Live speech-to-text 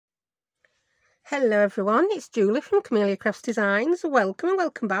Hello everyone, it's Julie from Camelia Crafts Designs. Welcome and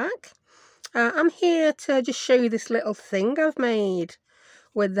welcome back. I'm here to just show you this little thing I've made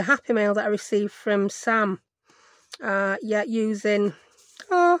with the happy mail that I received from Sam. Using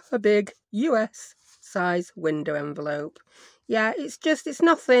a big US size window envelope. It's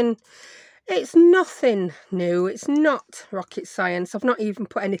nothing new. It's not rocket science. I've not even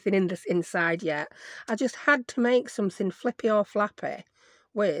put anything in this inside yet. I just had to make something flippy or flappy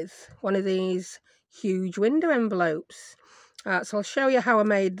with one of these huge window envelopes. So I'll show you how I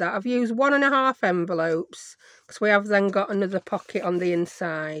made that. I've used 1.5 envelopes because we have then got another pocket on the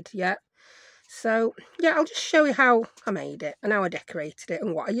inside. So I'll just show you how I made it and how I decorated it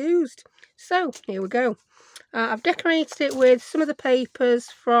and what I used. So here we go. I've decorated it with some of the papers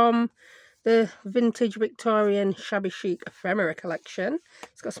from the vintage Victorian shabby chic ephemera collection.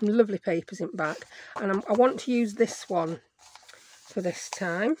 It's got some lovely papers in back, and I want to use this one for this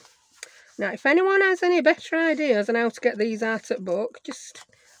time. Now, if anyone has any better ideas on how to get these out at book, just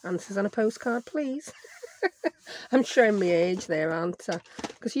answers on a postcard, please. I'm showing my age there, aren't I?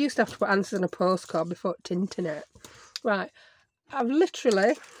 Because you used to have to put answers on a postcard before internet. Right, I've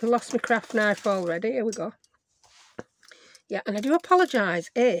literally lost my craft knife already. Here we go. Yeah, and I do apologise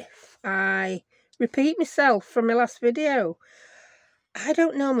if I repeat myself from my last video. I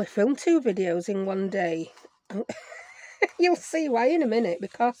don't normally film 2 videos in one day. You'll see why in a minute,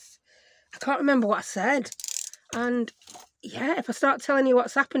 because I can't remember what I said. And yeah, if I start telling you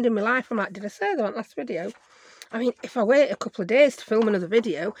what's happened in my life, I'm like, did I say that last video? I mean, if I wait a couple of days to film another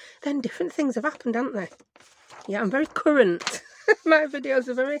video, then different things have happened, haven't they? Yeah, I'm very current. My videos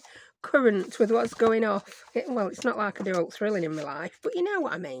are very current with what's going off. Well, it's not like I do out thrilling in my life, but you know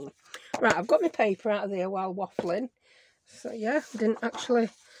what I mean. Right, I've got my paper out of there while waffling. So yeah, didn't actually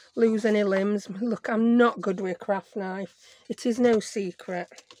lose any limbs. Look, I'm not good with a craft knife. It is no secret.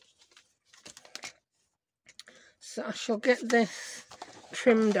 So I shall get this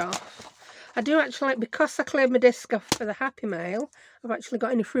trimmed off. I do actually, because I cleared my disc off for the happy mail, I've actually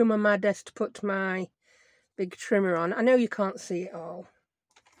got enough room on my desk to put my big trimmer on. I know you can't see it all.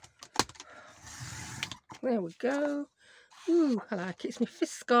 There we go. Ooh, I like it. It's my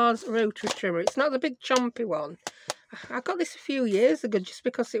Fiskars rotary trimmer. It's not the big chompy one. I got this a few years ago just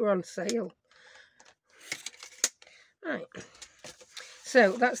because it were on sale. Right.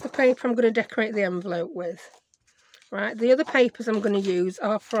 So that's the paper I'm going to decorate the envelope with. Right, the other papers I'm going to use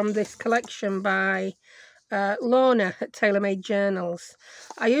are from this collection by Lorna at Tailor Made Journals.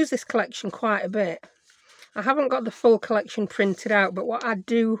 I use this collection quite a bit. I haven't got the full collection printed out, but what I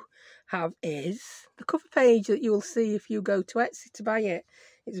do have is the cover page that you will see if you go to Etsy to buy it.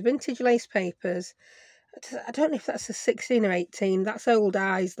 It's vintage lace papers. I don't know if that's a 16 or 18. That's Old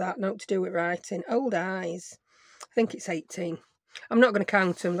Eyes, that, not to do with writing. Old Eyes. I think it's 18. I'm not going to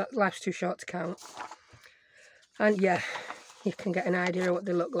count them. That life's too short to count. And yeah, you can get an idea of what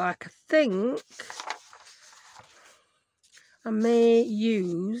they look like. I think I may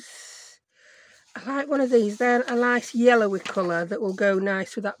use, I like one of these. They're a nice yellowy colour that will go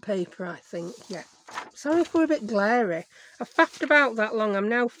nice with that paper, I think. Yeah. Sorry if we're a bit glary. I've faffed about that long. I'm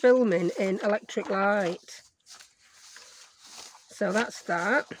now filming in electric light. So that's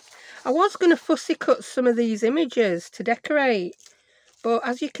that. I was going to fussy cut some of these images to decorate. But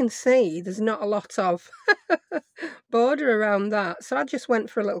as you can see, there's not a lot of border around that. So I just went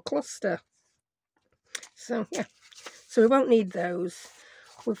for a little cluster. So, yeah. So we won't need those.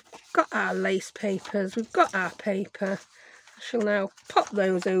 We've got our lace papers. We've got our paper. I shall now pop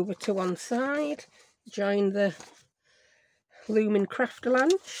those over to one side. Join the looming crafter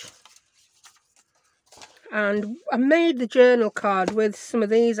lunch. And I made the journal card with some of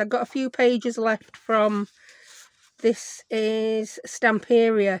these. I've got a few pages left from... This is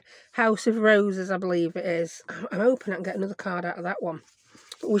Stamperia, House of Roses, I believe it is. I'm hoping I can get another card out of that one.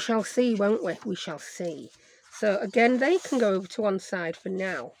 But we shall see, won't we? We shall see. So, again, they can go over to one side for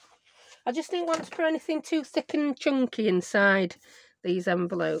now. I just didn't want to put anything too thick and chunky inside these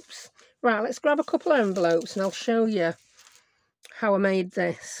envelopes. Right, let's grab a couple of envelopes and I'll show you how I made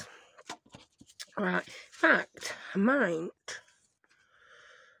this. Right, in fact, I might...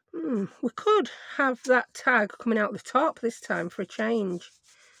 we could have that tag coming out the top this time for a change.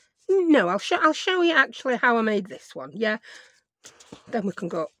 No, I'll show you actually how I made this one. Yeah, then we can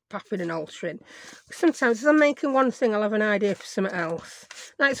go paffing and altering. Sometimes as I'm making one thing, I'll have an idea for something else.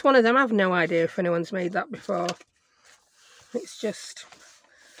 That's one of them. I've no idea if anyone's made that before. It's just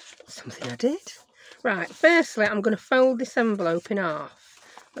something I did. Right, firstly, I'm going to fold this envelope in half.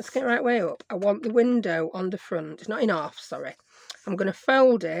 Let's get right way up. I want the window on the front. Not in half, sorry. I'm going to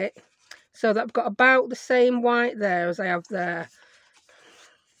fold it so that I've got about the same white there as I have there.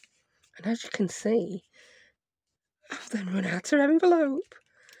 And as you can see, I've then run out of envelope.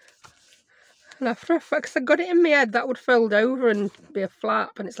 And after a fact, 'cause I got it in my head that would fold over and be a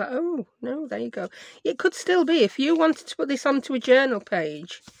flap, and it's like, oh no, there you go. It could still be, if you wanted to put this onto a journal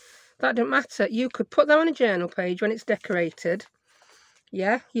page, that don't matter. You could put that on a journal page when it's decorated.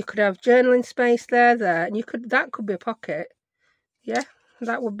 Yeah, you could have journaling space there, and you could, that could be a pocket. Yeah,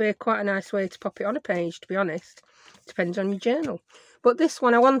 that would be quite a nice way to pop it on a page, to be honest. Depends on your journal. But this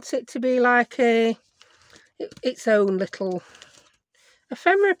one, I want it to be like its own little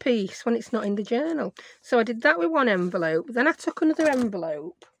ephemera piece when it's not in the journal. So I did that with one envelope. Then I took another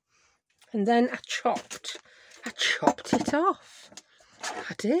envelope and then I chopped it off.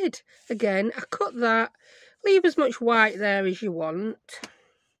 I did. Again, I cut that. Leave as much white there as you want.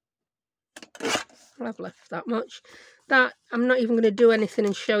 I've left that much. That, I'm not even going to do anything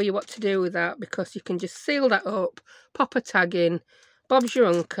and show you what to do with that, because you can just seal that up, pop a tag in, Bob's your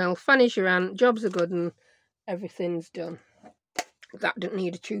uncle, Fanny's your aunt, job's a good one, everything's done. That didn't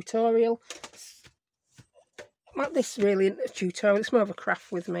need a tutorial. Not this really isn't a tutorial, it's more of a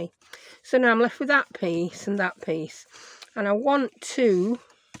craft with me. So now I'm left with that piece and that piece. And I want to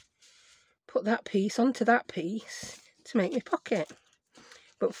put that piece onto that piece to make my pocket.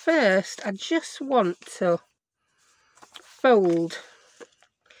 But first, I just want to fold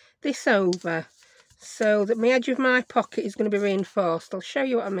this over so that the edge of my pocket is going to be reinforced. I'll show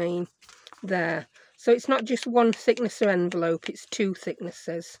you what I mean there. So it's not just one thickness of envelope, it's two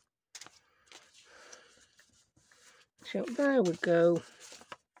thicknesses. So there we go.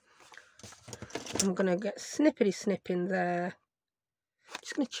 I'm going to get snippety snip in there.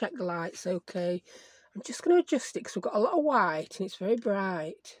 Just going to check the light's okay. I'm just going to adjust it because we've got a lot of white and it's very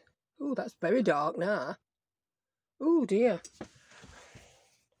bright. Oh, that's very dark now. Oh dear.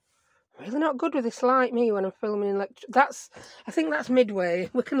 Really not good with this light, me, when I'm filming in I think that's midway.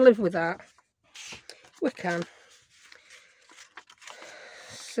 We can live with that. We can.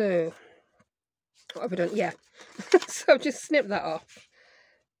 So, what have I done? Yeah. So I've just snipped that off.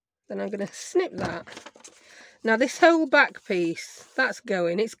 Then I'm going to snip that. Now this whole back piece, that's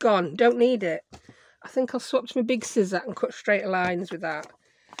going. It's gone. Don't need it. I think I'll swap to my big scissor and cut straight lines with that.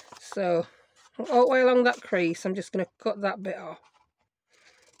 So, all the way along that crease, I'm just going to cut that bit off.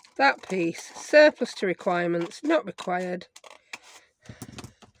 That piece, surplus to requirements, not required.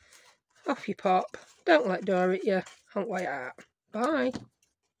 Off you pop. Don't let Dora hit you. Hunt way out. Bye.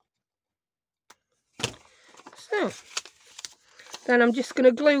 So, then I'm just going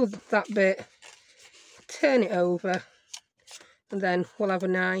to glue that bit, turn it over, and then we'll have a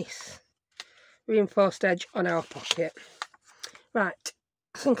nice reinforced edge on our pocket. Right,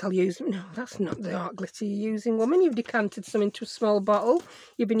 I think I'll use, no, that's not the art glitter you're using, woman. You've decanted some into a small bottle.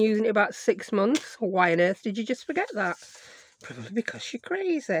 You've been using it about 6 months. Why on earth did you just forget that? Probably because you're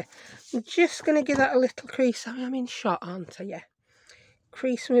crazy. I'm just going to give that a little crease. I'm in shot, aren't I? Yeah.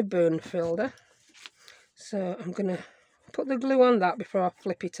 Crease my bone folder. So I'm going to put the glue on that before I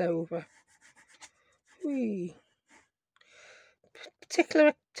flip it over. Whee.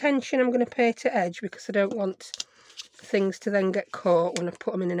 Particular attention I'm going to pay to edge because I don't want things to then get caught when I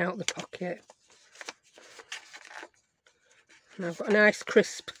put them in and out of the pocket. And I've got a nice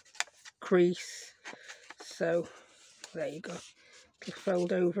crisp crease. So there you go. It'll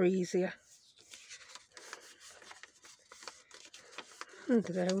fold over easier. And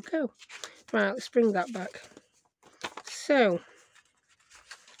there we go. Right, let's bring that back. So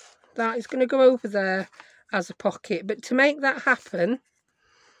that is going to go over there as a pocket, but to make that happen,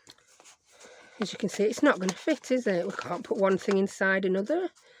 as you can see, it's not going to fit, is it? We can't put one thing inside another.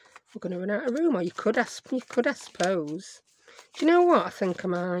 We're going to run out of room. Or you could, I suppose. Do you know what? I think I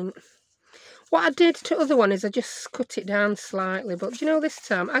might. What I did to the other one is I just cut it down slightly, but do you know, this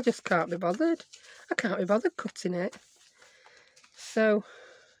time I just can't be bothered. I can't be bothered cutting it. So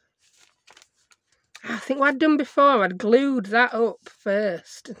I think what I'd done before, I'd glued that up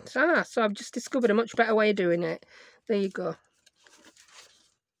first. So I've just discovered a much better way of doing it. There you go.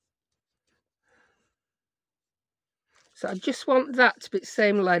 So I just want that to be the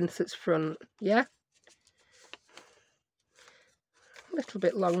same length as front, yeah? A little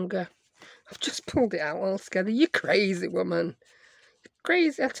bit longer. I've just pulled it out all together. You crazy woman. You're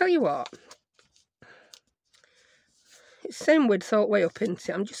crazy. I'll tell you what. It's same width all the way up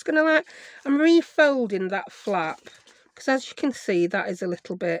into it. I'm just going to I'm refolding that flap. Because as you can see, that is a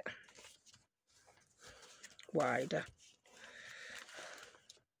little bit wider.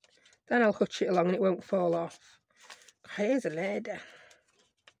 Then I'll hutch it along and it won't fall off. Here's a lady.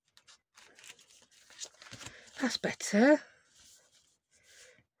 That's better.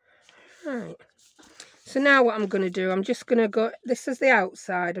 Right. So now what I'm going to do, I'm just going to go, this is the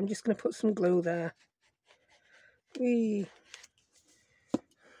outside, I'm just going to put some glue there. Whee.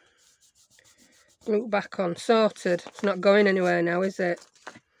 Glue back on, sorted. It's not going anywhere now, is it?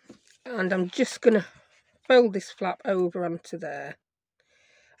 And I'm just going to fold this flap over onto there.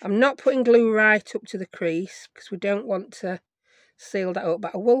 I'm not putting glue right up to the crease because we don't want to seal that up,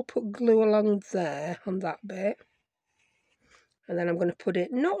 but I will put glue along there on that bit. And then I'm going to put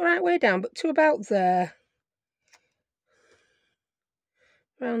it not right way down, but to about there.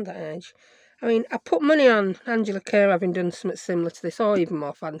 Around that edge. I mean, I put money on Angela Kerr having done something similar to this, or even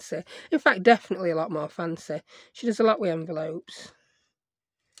more fancy. In fact, definitely a lot more fancy. She does a lot with envelopes.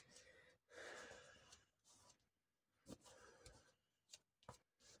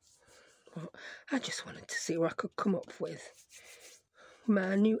 But I just wanted to see what I could come up with.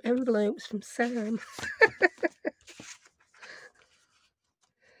 My new envelopes from Sam.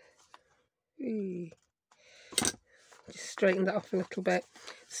 Just straighten that off a little bit.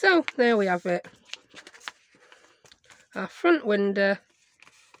 So, there we have it. Our front window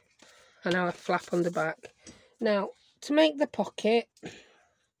and our flap on the back. Now, to make the pocket,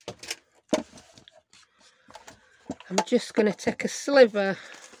 I'm just going to take a sliver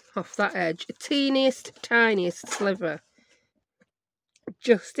off that edge. A teeniest, tiniest sliver.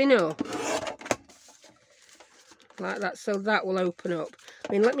 Just enough. Like that, so that will open up.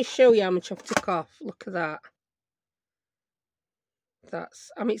 I mean, let me show you how much I've took off. Look at that.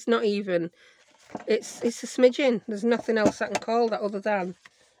 That's, I mean, it's not even, it's a smidgen. There's nothing else I can call that other than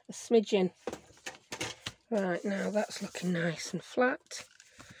a smidgen. Right, now that's looking nice and flat.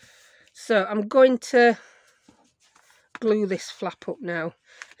 So I'm going to glue this flap up now.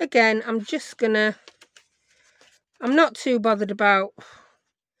 Again, I'm just gonna, I'm not too bothered about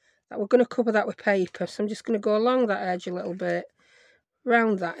that. We're going to cover that with paper, so I'm just going to go along that edge a little bit,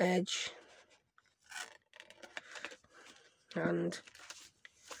 round that edge, and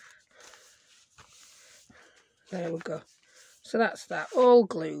there we go. So that's that, all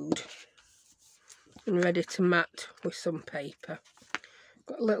glued and ready to mat with some paper.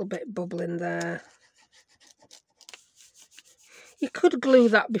 Got a little bit bubbling there. You could glue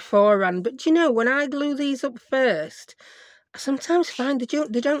that beforehand, but do you know, when I glue these up first, I sometimes find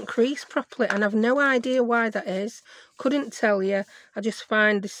they don't crease properly, and I've no idea why that is. Couldn't tell you. I just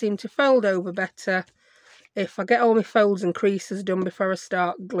find they seem to fold over better if I get all my folds and creases done before I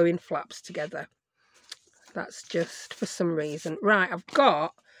start gluing flaps together. That's just for some reason. Right, I've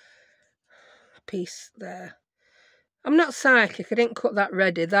got a piece there. I'm not psychic, I didn't cut that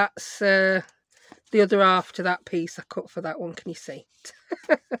ready. That's the other half to that piece I cut for that one, can you see?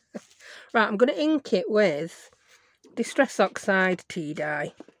 Right, I'm going to ink it with Distress Oxide tea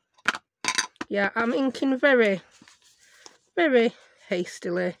dye. Yeah, I'm inking very, very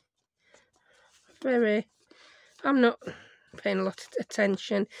hastily. I'm not paying a lot of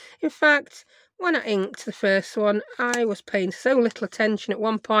attention. In fact, when I inked the first one, I was paying so little attention. At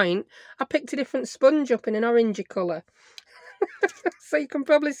one point, I picked a different sponge up in an orangey colour. So you can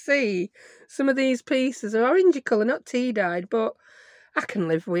probably see some of these pieces are orangey colour, not tea dyed, but I can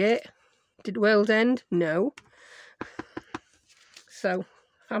live with it. Did world end? No. So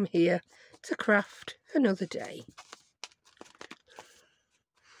I'm here to craft another day.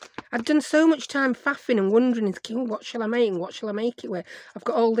 I'd done so much time faffing and wondering, what shall I make and what shall I make it with? I've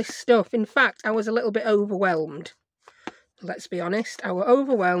got all this stuff. In fact, I was a little bit overwhelmed. Let's be honest. I was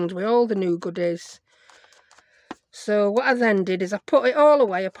overwhelmed with all the new goodies. So what I then did is I put it all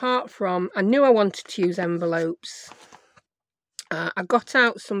away, apart from, I knew I wanted to use envelopes. I got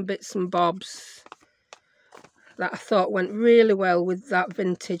out some bits and bobs that I thought went really well with that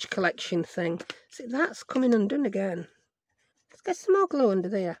vintage collection thing. See, that's coming undone again. Let's get some more glue under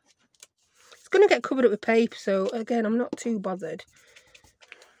there. It's going to get covered up with paper, so again, I'm not too bothered.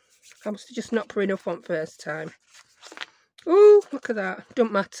 I must have just not put enough on first time. Ooh, look at that.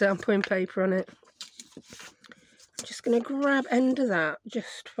 Don't matter, I'm putting paper on it. I'm just going to grab end of that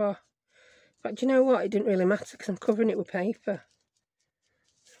just for... But you know what? It didn't really matter because I'm covering it with paper.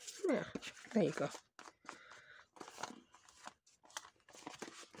 Yeah, there you go.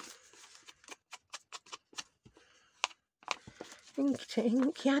 Ink to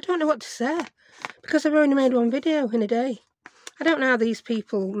ink. Yeah, I don't know what to say because I've only made one video in a day. I don't know how these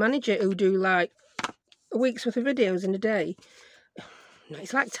people manage it who do like a week's worth of videos in a day.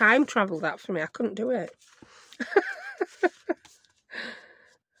 It's like time travel that for me. I couldn't do it.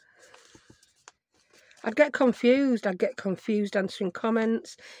 I'd get confused answering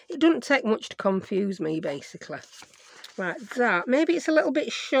comments. It doesn't take much to confuse me, basically. Right, that. Maybe it's a little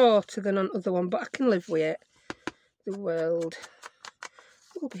bit shorter than on the other one, but I can live with it. The world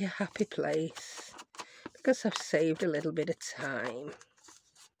will be a happy place. because I've saved a little bit of time.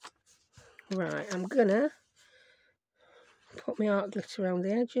 Right, I'm gonna put my art glitter around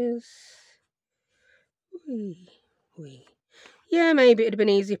the edges. Wee, wee. Yeah, maybe it'd have been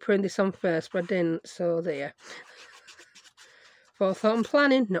easier putting this on first, but I didn't, so there. Forethought and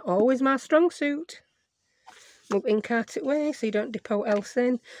planning, not always my strong suit. Move ink out it way so you don't dip out else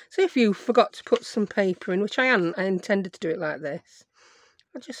in. So if you forgot to put some paper in, which I hadn't, I intended to do it like this,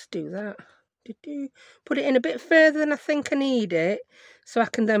 I'll just do that. Put it in a bit further than I think I need it, so I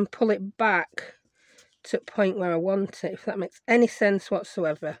can then pull it back to the point where I want it, if that makes any sense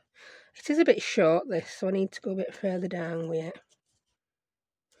whatsoever. It is a bit short, this, so I need to go a bit further down with it.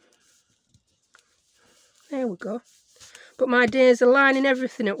 There we go. But my days are lining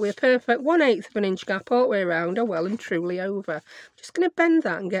everything up with a perfect 1/8 of an inch gap all the way around are well and truly over. I'm just going to bend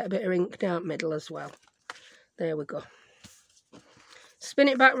that and get a bit of ink down middle as well. There we go. Spin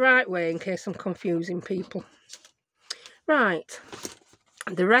it back right way in case I'm confusing people. Right.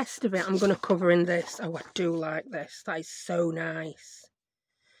 The rest of it I'm going to cover in this. Oh, I do like this. That is so nice.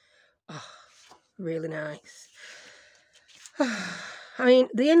 Oh, really nice. I mean,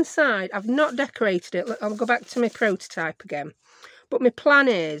 the inside, I've not decorated it. I'll go back to my prototype again. But my plan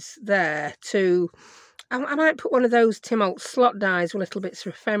is there to... I might put one of those Tim Holtz slot dies with little bits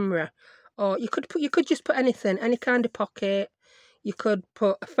of ephemera. Or you could just put anything, any kind of pocket. You could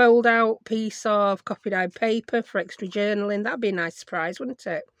put a fold-out piece of copy-dyed paper for extra journaling. That'd be a nice surprise, wouldn't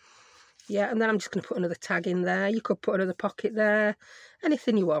it? Yeah, and then I'm just going to put another tag in there. You could put another pocket there.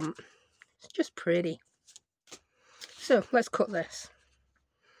 Anything you want. It's just pretty. So, let's cut this.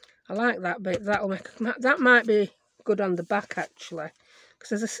 I like that bit. That might be good on the back, actually.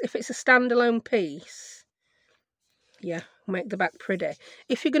 Because if it's a standalone piece, yeah, make the back pretty.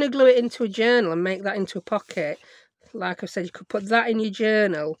 If you're going to glue it into a journal and make that into a pocket, like I said, you could put that in your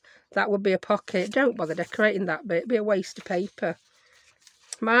journal. That would be a pocket. Don't bother decorating that bit. It'd be a waste of paper.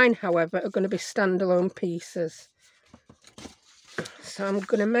 Mine, however, are going to be standalone pieces. So I'm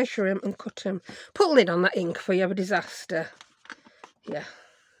going to measure them and cut them. Put a lid on that ink before you have a disaster. Yeah.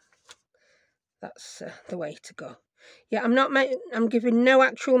 That's the way to go. Yeah, I'm giving no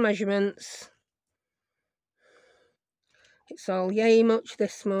actual measurements. It's all yay much,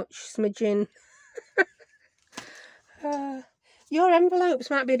 this much, smidging. Your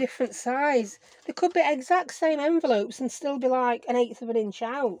envelopes might be a different size. They could be exact same envelopes and still be like 1/8 of an inch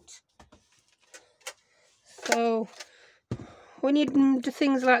out. So when you do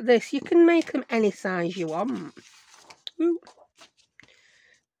things like this, you can make them any size you want. Ooh.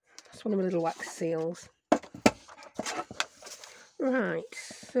 That's one of my little wax seals. Right,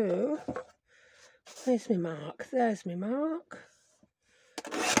 so there's my mark. There's my mark.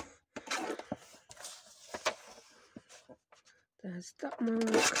 There's that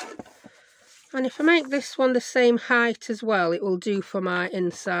mark. And if I make this one the same height as well, it will do for my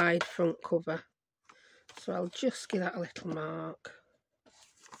inside front cover. So I'll just give that a little mark.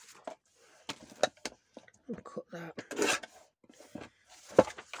 And cut that.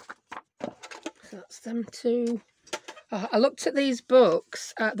 So that's them two. Oh, I looked at these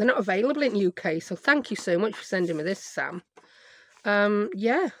books. They're not available in the UK, so thank you so much for sending me this, Sam.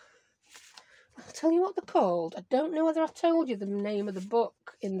 Yeah. I'll tell you what they're called. I don't know whether I told you the name of the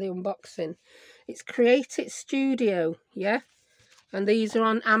book in the unboxing. It's Create It Studio, yeah? And these are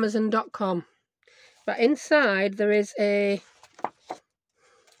on Amazon.com. But inside there is a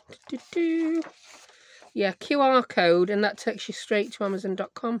yeah, QR code, and that takes you straight to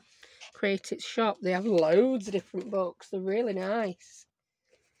Amazon.com. Create It shop. They have loads of different books. They're really nice.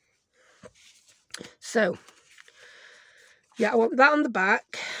 So, yeah, I want that on the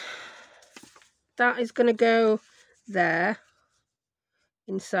back. That is going to go there,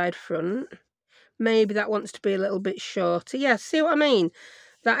 inside front. Maybe that wants to be a little bit shorter. Yeah, see what I mean?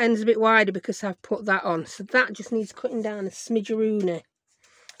 That end's a bit wider because I've put that on. So that just needs cutting down a smidgeroony.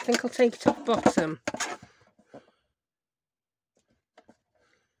 I think I'll take it off bottom.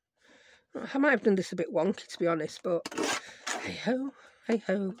 I might have done this a bit wonky, to be honest, but hey-ho,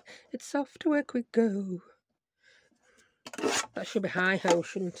 hey-ho, it's off to work we go. That should be hi-ho,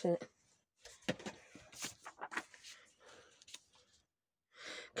 shouldn't it?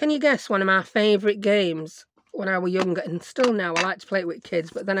 Can you guess one of my favourite games when I was younger, and still now I like to play it with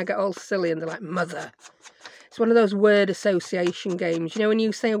kids, but then I get all silly and they're like, Mother. It's one of those word association games. You know when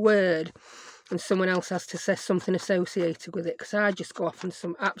you say a word and someone else has to say something associated with it, because I just go off on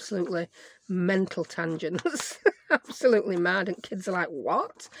some absolutely mental tangents. Absolutely mad, and kids are like,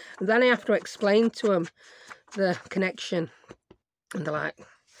 what? And then I have to explain to them the connection, and they're like,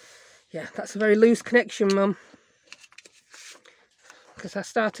 yeah, that's a very loose connection, Mum. Because I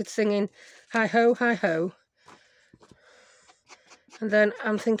started singing Hi Ho, Hi Ho. And then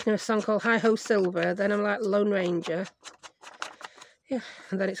I'm thinking of a song called Hi Ho Silver. Then I'm like Lone Ranger. Yeah,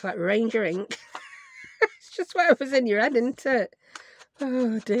 and then it's like Ranger Ink. It's just whatever's in your head, isn't it?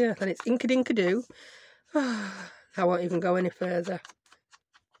 Oh dear. Then it's Inkadink-a-doo. Oh, I won't even go any further.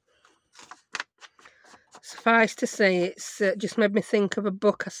 Suffice to say, it's just made me think of a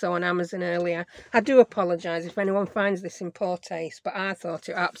book I saw on Amazon earlier. I do apologise if anyone finds this in poor taste, but I thought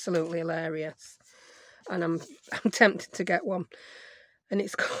it absolutely hilarious. And I'm tempted to get one. And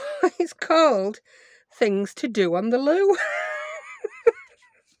it's called Things to Do on the Loo.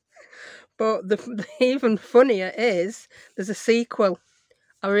 But the even funnier is there's a sequel.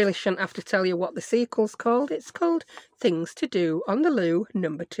 I really shouldn't have to tell you what the sequel's called. It's called Things to Do on the Loo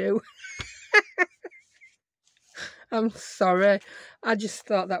 #2. I'm sorry. I just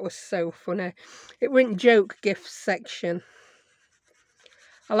thought that was so funny. It went joke gifts section.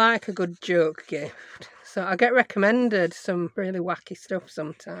 I like a good joke gift. So I get recommended some really wacky stuff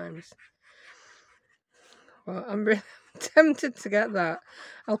sometimes. Well, I'm really tempted to get that.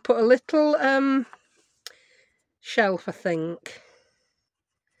 I'll put a little shelf, I think,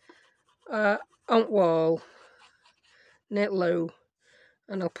 on wall, near loo,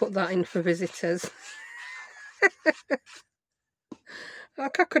 and I'll put that in for visitors.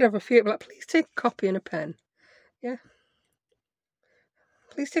 Like I could have a few, but like, please take a copy and a pen. Yeah.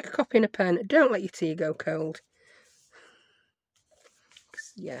 Please take a copy and a pen. Don't let your tea go cold.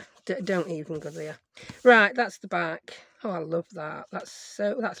 Yeah, don't even go there. Right, that's the back. Oh, I love that.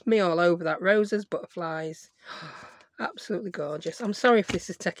 That's me all over that. Roses, butterflies. Absolutely gorgeous. I'm sorry if this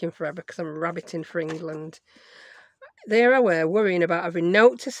is taking forever because I'm rabbiting for England. There I were, worrying about every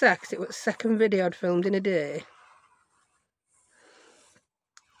note to say because it was the second video I'd filmed in a day.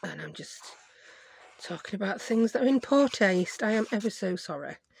 And I'm just talking about things that are in poor taste. I am ever so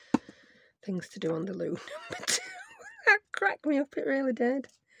sorry. Things to do on the loo #2. That cracked me up, it really did.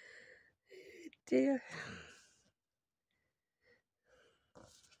 Oh dear.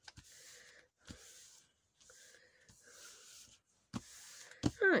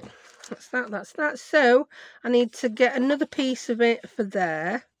 Right, that's that. So I need to get another piece of it for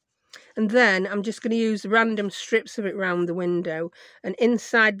there. And then I'm just going to use random strips of it round the window. And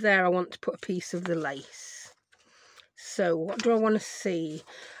inside there I want to put a piece of the lace. So what do I want to see?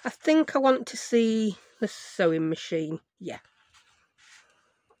 I think I want to see the sewing machine. Yeah.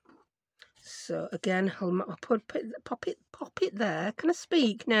 So again, I'll pop it there. Can I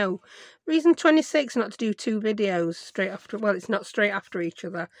speak? No. Reason 26 not to do 2 videos straight after. Well, it's not straight after each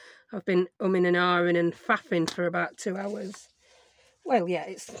other. I've been umming and ahhing and faffing for about 2 hours. Well, yeah,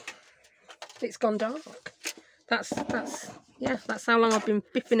 it's gone dark. That's how long I've been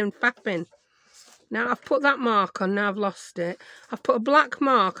biffing and faffing. Now I've put that mark on. Now I've lost it. I've put a black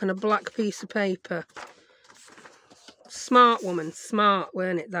mark on a black piece of paper. Smart woman, smart,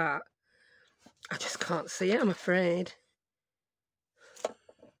 weren't it that? I just can't see it, I'm afraid.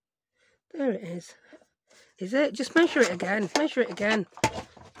 There it is. Is it? Just measure it again. Measure it again.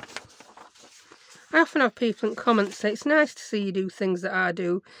 I often have people in comments say, it's nice to see you do things that I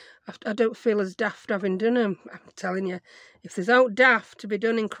do. I don't feel as daft having done them. I'm telling you, if there's out daft to be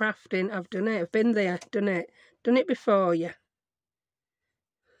done in crafting, I've done it. I've been there, done it. Done it before you.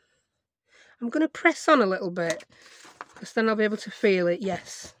 I'm going to press on a little bit, because then I'll be able to feel it,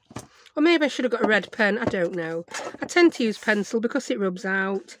 yes. Or maybe I should have got a red pen, I don't know. I tend to use pencil because it rubs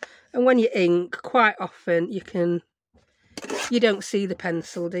out. And when you ink, quite often you don't see the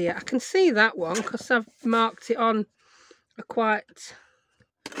pencil, do you? I can see that one because I've marked it on a quite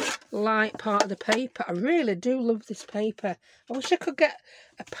light part of the paper. I really do love this paper. I wish I could get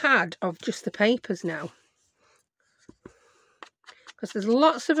a pad of just the papers now. Because there's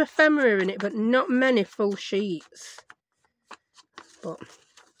lots of ephemera in it, but not many full sheets. But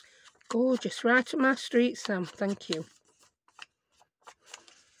gorgeous, right up my street, Sam. Thank you.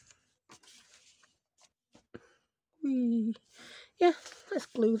 Whee. Yeah, let's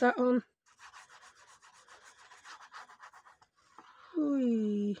glue that on.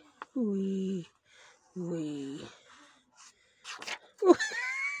 Whee, whee, whee.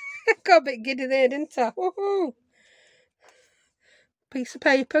 Got a bit giddy there, didn't I? Woohoo! Piece of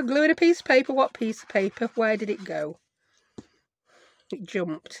paper, gluing a piece of paper. What piece of paper? Where did it go? It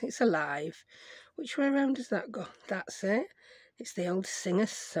jumped. It's alive. Which way around does that go? That's it. It's the old Singer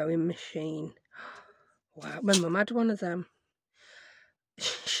sewing machine. Wow, my mum had one of them.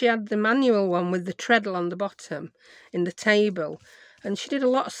 She had the manual one with the treadle on the bottom in the table, and she did a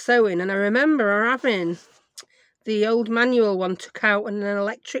lot of sewing, and I remember her having the old manual one took out and an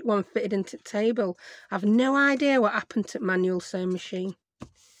electric one fitted into the table. I've no idea what happened to the manual sewing machine.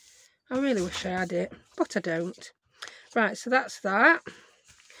 I really wish I had it, but I don't. Right, so that's that.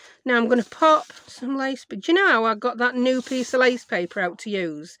 Now I'm going to pop some lace. But do you know how I got that new piece of lace paper out to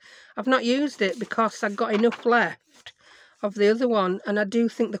use? I've not used it because I've got enough left of the other one, and I do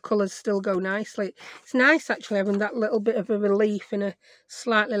think the colours still go nicely. It's nice actually having that little bit of a relief in a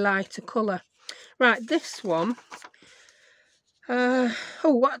slightly lighter colour. Right, this one. Oh,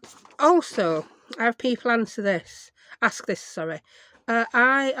 what? Also, I have people ask this, sorry.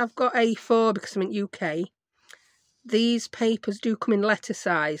 I've got A4 because I'm in UK. These papers do come in letter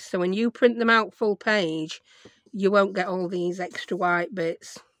size, so when you print them out full page, you won't get all these extra white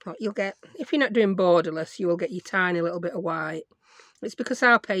bits. You'll get, if you're not doing borderless, you will get your tiny little bit of white. It's because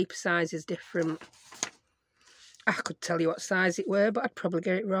our paper size is different. I could tell you what size it were, but I'd probably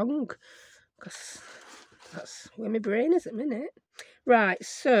get it wrong, because that's where my brain is at the minute. Right,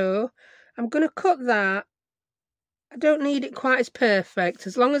 so I'm going to cut that. I don't need it quite as perfect.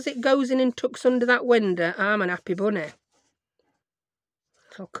 As long as it goes in and tucks under that window, I'm an happy bunny.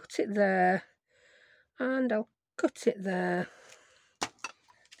 I'll cut it there. And I'll cut it there.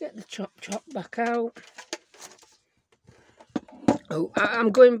 Get the chop back out. Oh,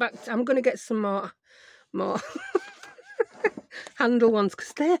 I'm going back. I'm going to get some more handle ones,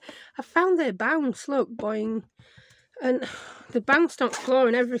 because I found they bounce. Look, boing. And they bounced on the floor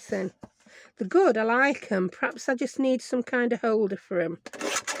and everything. They're good, I like them. Perhaps I just need some kind of holder for them.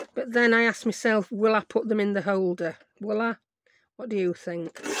 But then I asked myself, will I put them in the holder? Will I? What do you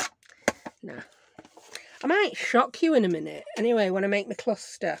think? No. I might shock you in a minute. Anyway, when I make my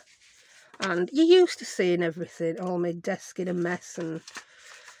cluster. And you're used to seeing everything, all my desk in a mess and...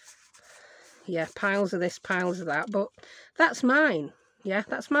 yeah, piles of this, piles of that. But that's mine. Yeah,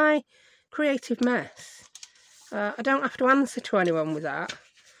 that's my creative mess. I don't have to answer to anyone with that.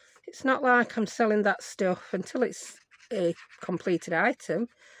 It's not like I'm selling that stuff until it's a completed item.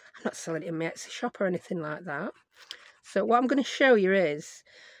 I'm not selling it in my Etsy shop or anything like that. So what I'm going to show you is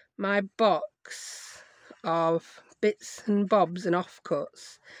my box of bits and bobs and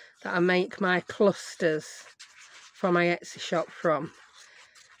offcuts that I make my clusters for my Etsy shop from.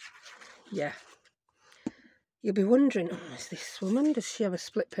 Yeah. You'll be wondering, oh, is this woman, does she have a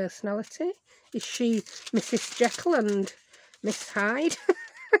split personality? Is she Mrs. Jekyll and Miss Hyde?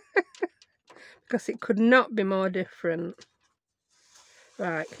 Because it could not be more different.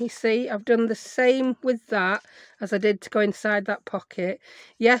 Right, can you see I've done the same with that as I did to go inside that pocket.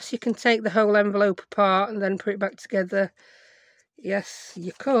 Yes, you can take the whole envelope apart and then put it back together. Yes,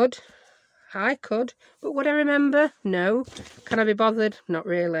 you could. I could. But would I remember? No. Can I be bothered? Not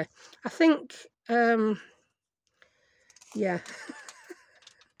really. I think, yeah.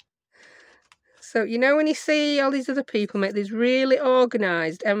 So, you know when you see all these other people make these really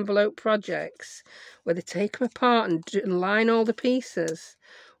organised envelope projects where they take them apart and line all the pieces?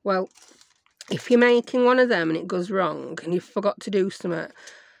 Well, if you're making one of them and it goes wrong and you forgot to do something,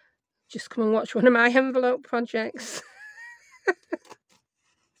 just come and watch one of my envelope projects.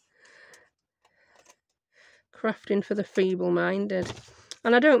 Crafting for the feeble-minded.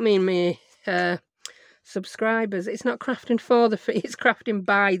 And I don't mean me... subscribers. It's not crafting for the it's crafting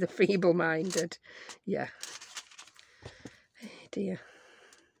by the feeble-minded. Yeah. Oh dear.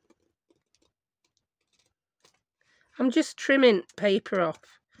 I'm just trimming paper off.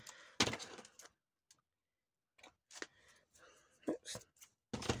 Oops.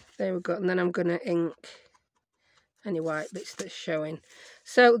 There we go. And then I'm going to ink any white bits that's showing.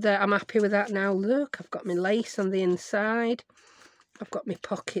 So there, I'm happy with that now. Look, I've got my lace on the inside. I've got my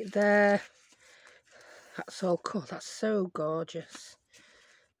pocket there. That's all cool. That's so gorgeous.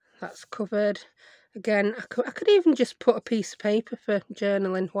 That's covered. Again, I could even just put a piece of paper for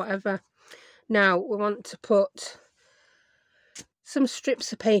journaling, whatever. Now, we want to put some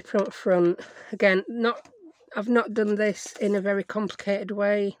strips of paper up front. Again, I've not done this in a very complicated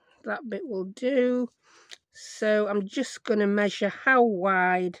way. That bit will do. So I'm just going to measure how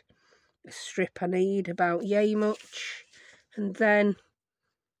wide a strip I need, about yay much. And then...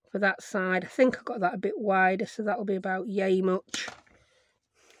 for that side, I think I got that a bit wider, so that'll be about yay much.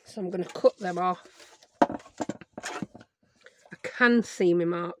 So I'm going to cut them off. I can see my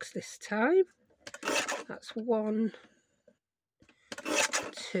marks this time. That's 1,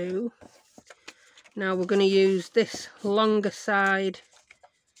 2. Now we're going to use this longer side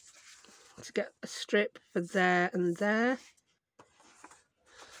to get a strip for there and there.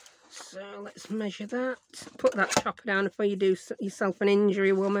 So let's measure that. Put that chopper down before you do yourself an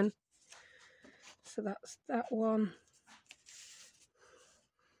injury, woman. So that's that one.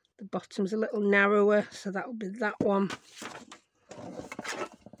 The bottom's a little narrower, so that'll be that one.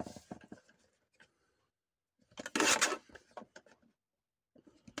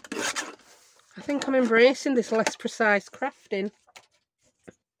 think I'm embracing this less precise crafting.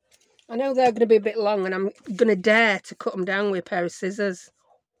 I know they're going to be a bit long, and I'm going to dare to cut them down with a pair of scissors.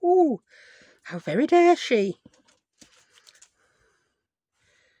 Ooh, how very dare she.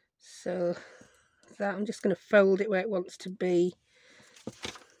 So that I'm just going to fold it where it wants to be.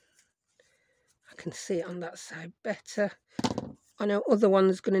 I can see it on that side better. I know other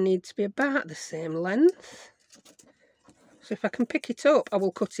one's going to need to be about the same length. So if I can pick it up, I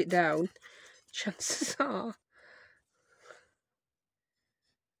will cut it down. Chances are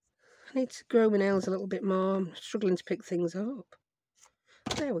I need to grow my nails a little bit more. I'm struggling to pick things up.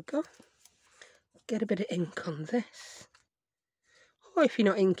 There we go. Get a bit of ink on this. Or if you're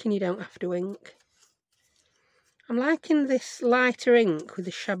not inking, you don't have to ink. I'm liking this lighter ink with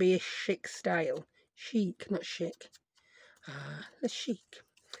the shabby-ish chic style. Chic, not chic. The chic.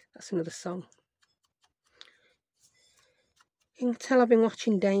 That's another song. You can tell I've been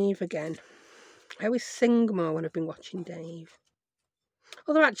watching Dave again. I always sing more when I've been watching Dave.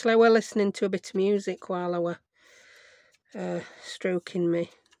 Although actually I were listening to a bit of music while I were stroking my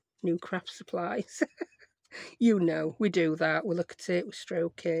new craft supplies. You know, we do that. We look at it, we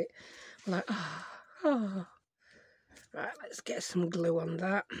stroke it. We're like, oh. Right, let's get some glue on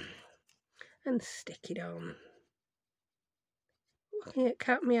that and stick it on. I can hear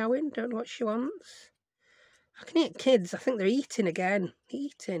cat meowing, don't know what she wants. I can hear kids, I think they're eating again.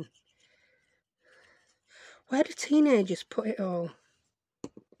 Eating. Where do teenagers put it all?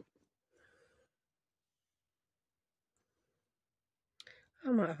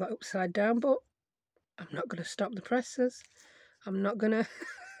 I might have that upside down, but I'm not going to stop the presses. I'm not going to...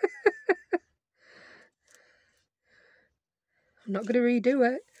 I'm not going to redo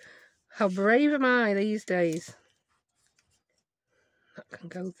it. How brave am I these days? That can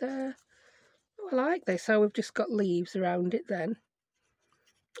go there. Oh, I like this. So we've just got leaves around it then.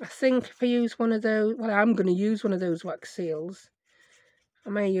 I think if I use one of those... Well, I'm going to use one of those wax seals. I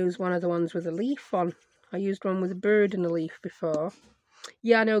may use one of the ones with a leaf on. I used one with a bird and a leaf before.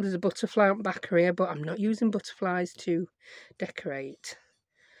 Yeah, I know there's a butterfly on the back here, but I'm not using butterflies to decorate.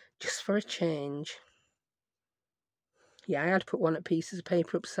 Just for a change. Yeah, I had to put one of pieces of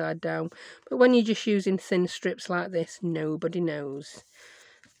paper upside down. But when you're just using thin strips like this, nobody knows.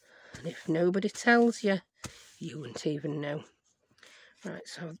 And if nobody tells you, you wouldn't even know. Right,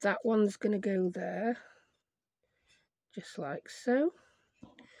 so that one's going to go there. Just like so.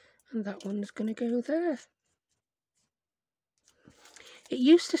 And that one's going to go there. It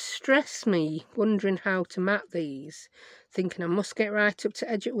used to stress me wondering how to mat these, thinking I must get right up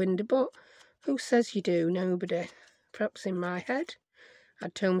to edge at window, but who says you do? Nobody. Perhaps in my head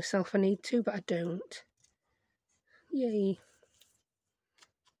I'd tell myself I need to, but I don't. Yay.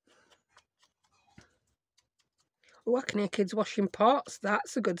 Oh, I can hear kids washing pots.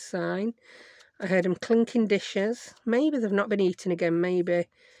 That's a good sign. I heard them clinking dishes. Maybe they've not been eating again. Maybe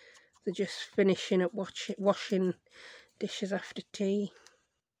they're just finishing up washing dishes after tea.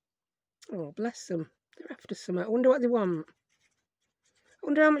 Oh, bless them. They're after something. I wonder what they want. I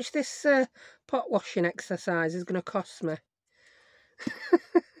wonder how much this pot washing exercise is going to cost me.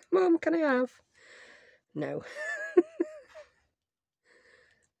 Mum, can I have? No. Do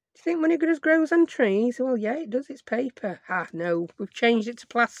you think money grows on trees? Well, yeah, it does. It's paper. Ah, no. We've changed it to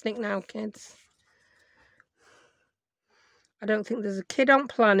plastic now, kids. I don't think there's a kid on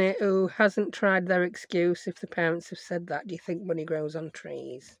planet who hasn't tried their excuse if the parents have said that. Do you think money grows on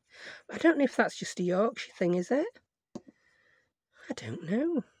trees? I don't know if that's just a Yorkshire thing, is it? I don't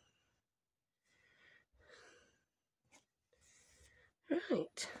know.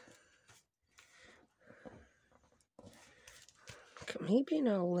 Right. Look at me being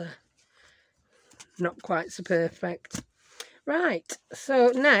all not quite so perfect. Right,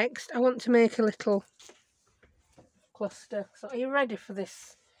 so next I want to make a little cluster. So are you ready for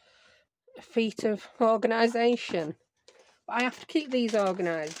this feat of organisation? I have to keep these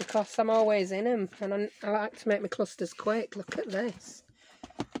organised because I'm always in them, and I like to make my clusters quick. Look at this.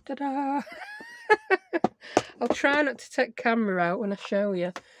 Ta-da! I'll try not to take camera out when I show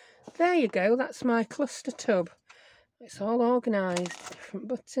you. There you go, that's my cluster tub. It's all organised, different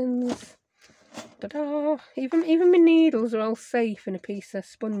buttons. Ta-da! Even my needles are all safe in a piece of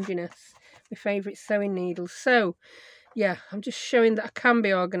sponginess. My favourite sewing needles. So, yeah, I'm just showing that I can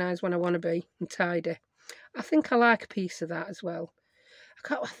be organised when I want to be and tidy. I think I like a piece of that as well.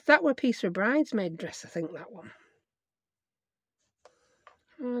 That were a piece of a bridesmaid dress, I think, that one.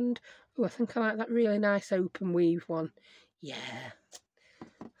 And, oh, I think I like that really nice open weave one. Yeah.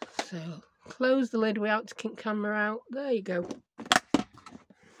 So, close the lid without taking camera out. There you go.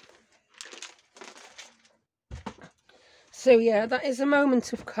 So yeah, that is a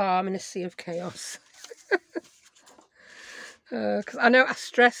moment of calm in a sea of chaos. Because I know I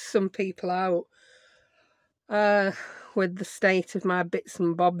stress some people out with the state of my bits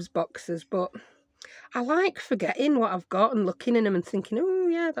and bobs boxes, but I like forgetting what I've got and looking in them and thinking, oh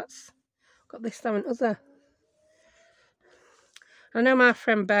yeah, that's got this, that and other. I know my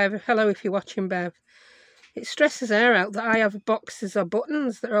friend Bev, hello if you're watching, Bev, it stresses her out that I have boxes of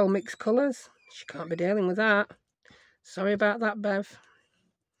buttons that are all mixed colours. She can't be dealing with that. Sorry about that, Bev.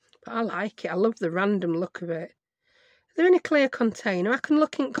 But I like it. I love the random look of it. They're in a clear container. I can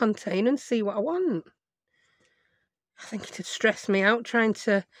look in the container and see what I want. I think it'd stress me out trying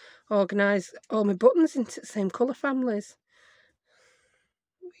to organise all my buttons into the same colour families.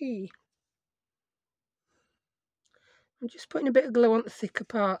 Whee. I'm just putting a bit of glue on the thicker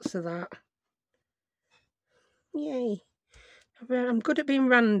parts of that. Yay. I'm good at being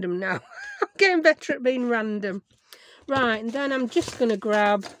random now. I'm getting better at being random. Right, and then I'm just going to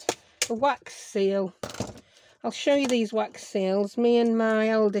grab a wax seal. I'll show you these wax seals. Me and my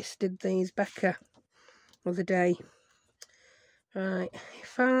eldest did these, Becca, the other day. Right,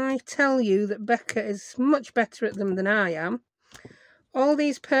 if I tell you that Becca is much better at them than I am, all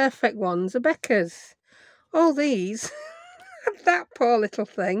these perfect ones are Becca's. All these, that poor little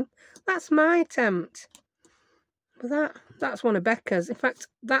thing, that's my attempt. But that's one of Becca's. In fact,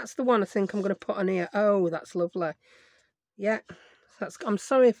 that's the one I think I'm going to put on here. Oh, that's lovely. Yeah, I'm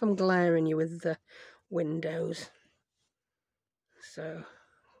sorry if I'm glaring you with the windows. So,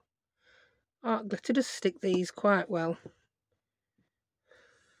 art glitter does stick these quite well.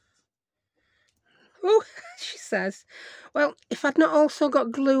 Oh, she says, well, if I'd not also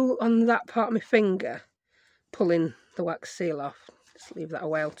got glue on that part of my finger, pulling the wax seal off, just leave that a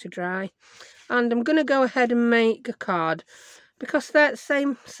while to dry. And I'm going to go ahead and make a card. Because they're the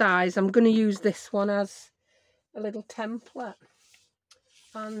same size, I'm going to use this one as a little template.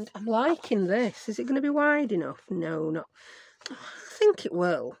 And I'm liking this. Is it going to be wide enough? No, not. I think it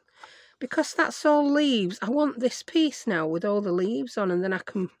will. Because that's all leaves. I want this piece now with all the leaves on, and then I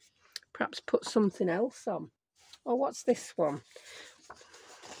can perhaps put something else on. Oh, what's this one?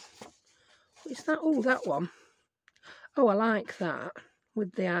 What is that? Oh, that one. Oh, I like that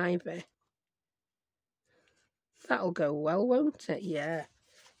with the ivy. That'll go well, won't it? Yeah.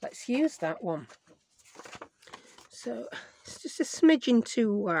 Let's use that one. So, it's just a smidgen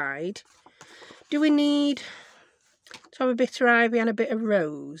too wide. Do we need to have a bit of ivy and a bit of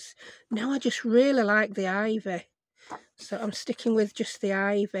rose? No, I just really like the ivy. So I'm sticking with just the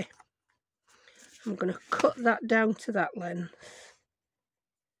ivy. I'm going to cut that down to that length.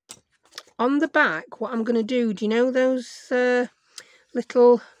 On the back, what I'm going to do you know those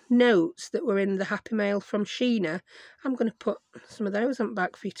little notes that were in the Happy Mail from Sheena? I'm going to put some of those on the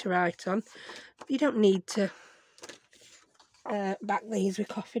back for you to write on. You don't need to back these with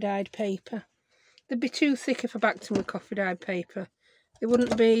coffee-dyed paper. They'd be too thick if I backed them with coffee-dyed paper. They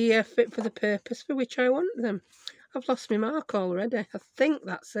wouldn't be fit for the purpose for which I want them. I've lost my mark already. I think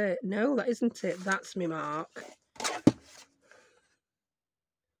that's it. No, that isn't it. That's my mark.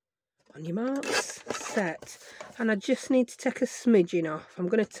 On your marks, set. And I just need to take a smidgen off. I'm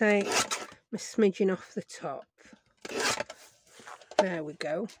going to take my smidgen off the top. There we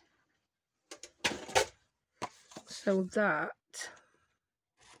go. So that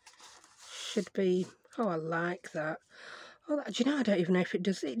should be, oh, I like that. Oh, do you know, I don't even know if it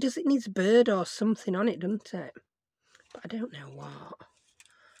does. It needs a bird or something on it, doesn't it? But I don't know what.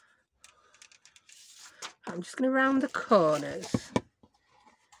 I'm just going to round the corners.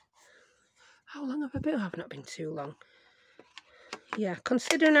 How long have I been? I've not been too long. Yeah,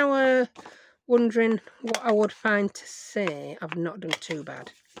 considering I were wondering what I would find to say, I've not done too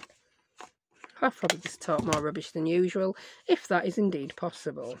bad. I've probably just talked more rubbish than usual, if that is indeed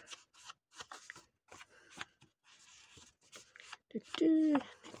possible. I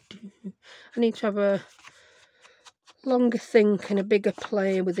need to have a longer think and a bigger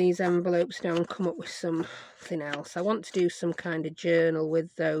play with these envelopes now and come up with something else. I want to do some kind of journal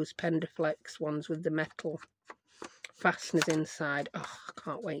with those Pendaflex ones with the metal fasteners inside. Oh, I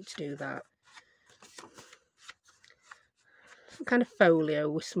can't wait to do that. Some kind of folio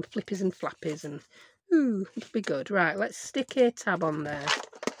with some flippies and flappies, and ooh, it'll be good. Right, let's stick a tab on there.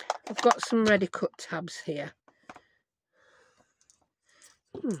 I've got some ready cut tabs here.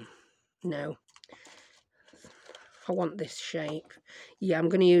 No. I want this shape. Yeah, I'm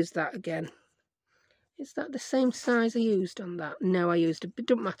going to use that again. Is that the same size I used on that? No, I used it. It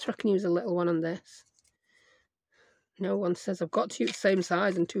doesn't matter. I can use a little one on this. No one says I've got to use the same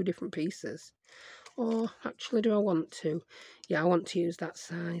size in two different pieces. Or actually, do I want to? Yeah, I want to use that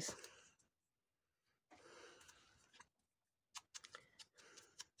size.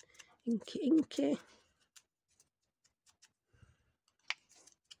 Inky, inky.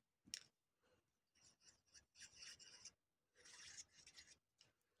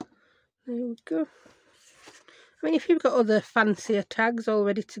 There we go. I mean, if you've got other fancier tags all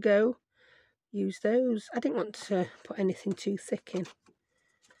ready to go, use those. I didn't want to put anything too thick in.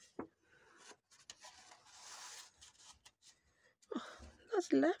 Oh,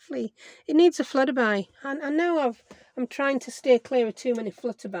 that's lovely. It needs a flutterby. I know I'm trying to steer clear of too many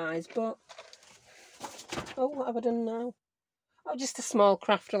flutterbys, but... Oh, what have I done now? Oh, just a small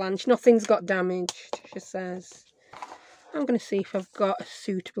crafter-lanch. Nothing's got damaged, she says. I'm going to see if I've got a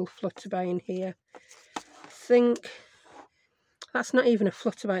suitable flutterby in here. I think that's not even a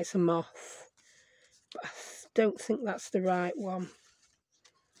flutterby, it's a moth. But I don't think that's the right one.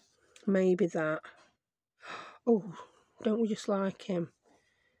 Maybe that. Oh, don't we just like him?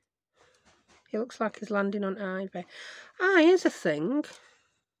 He looks like he's landing on ivy. Ah, here's a thing.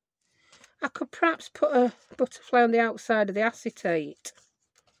 I could perhaps put a butterfly on the outside of the acetate.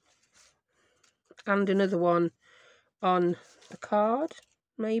 And another one on the card,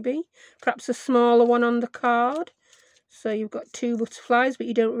 maybe. Perhaps a smaller one on the card. So you've got two butterflies, but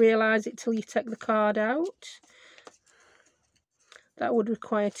you don't realise it till you take the card out. That would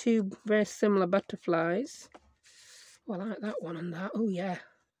require two very similar butterflies. Oh, I like that one and that. Oh, yeah.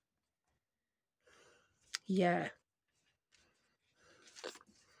 Yeah.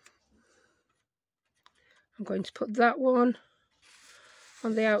 I'm going to put that one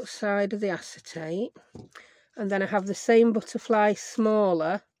on the outside of the acetate. And then I have the same butterfly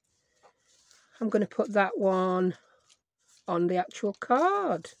smaller. I'm going to put that one on the actual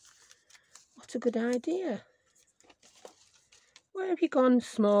card. What a good idea. Where have you gone,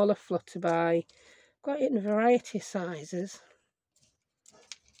 smaller flutterby? Got it in a variety of sizes.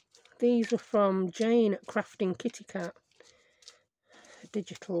 These were from Jane at Crafting Kitty Cat.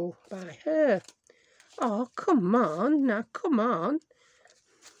 Digital by her. Oh, come on. Now, come on.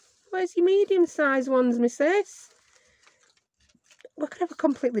 Where's your medium-sized ones, missus? We could have a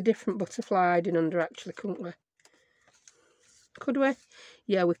completely different butterfly hiding under, actually, couldn't we? Could we?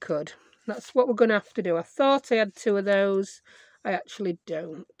 Yeah, we could. That's what we're going to have to do. I thought I had two of those. I actually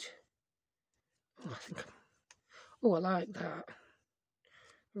don't. Oh, I like that.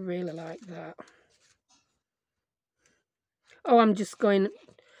 I really like that. Oh, I'm just going...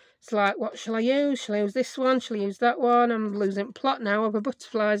 It's like, what shall I use? Shall I use this one? Shall I use that one? I'm losing plot now over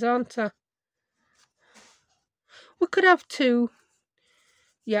butterflies, aren't I? We could have two.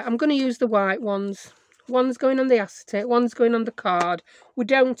 Yeah, I'm going to use the white ones. One's going on the acetate, one's going on the card. We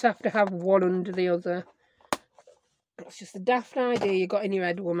don't have to have one under the other. It's just a daft idea you got in your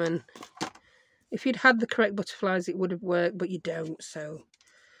head, woman. If you'd had the correct butterflies, it would have worked, but you don't, so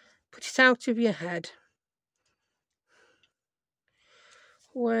put it out of your head.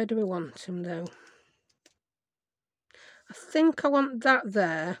 Where do we want them, though? I think I want that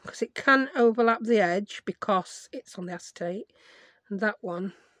there, because it can overlap the edge, because it's on the acetate. And that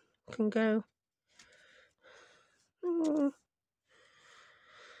one can go... Oh.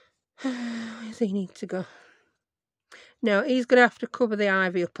 Where does he need to go? No, he's going to have to cover the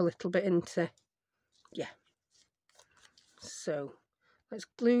ivy up a little bit, isn't he? Yeah. So, let's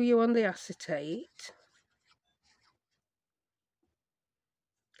glue you on the acetate.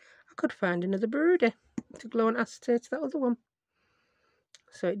 I could find another broody to glue on acetate to that other one.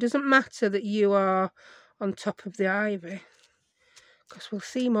 So it doesn't matter that you are on top of the ivy, because we'll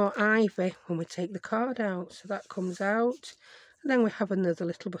see more ivy when we take the card out. So that comes out, and then we have another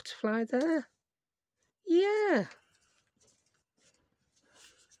little butterfly there. Yeah.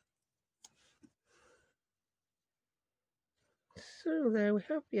 So there we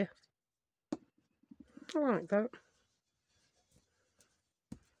have you. I like that.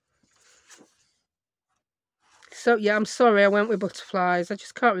 So yeah, I'm sorry I went with butterflies. I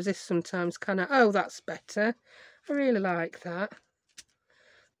just can't resist sometimes, can I? Oh, that's better. I really like that.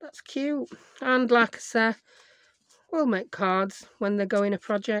 That's cute. And like I say, we'll make cards when they go in a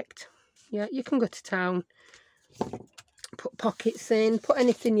project. Yeah, you can go to town, put pockets in, put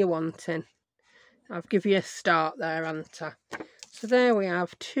anything you want in. I've given you a start there, haven't I? So there we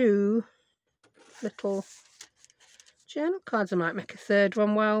have two little journal cards. I might make a third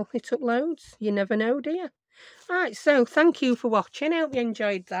one while it uploads. You never know, do you? Right, so thank you for watching. I hope you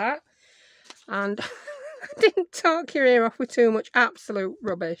enjoyed that. And I didn't talk your ear off with too much absolute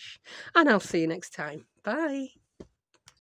rubbish. And I'll see you next time. Bye.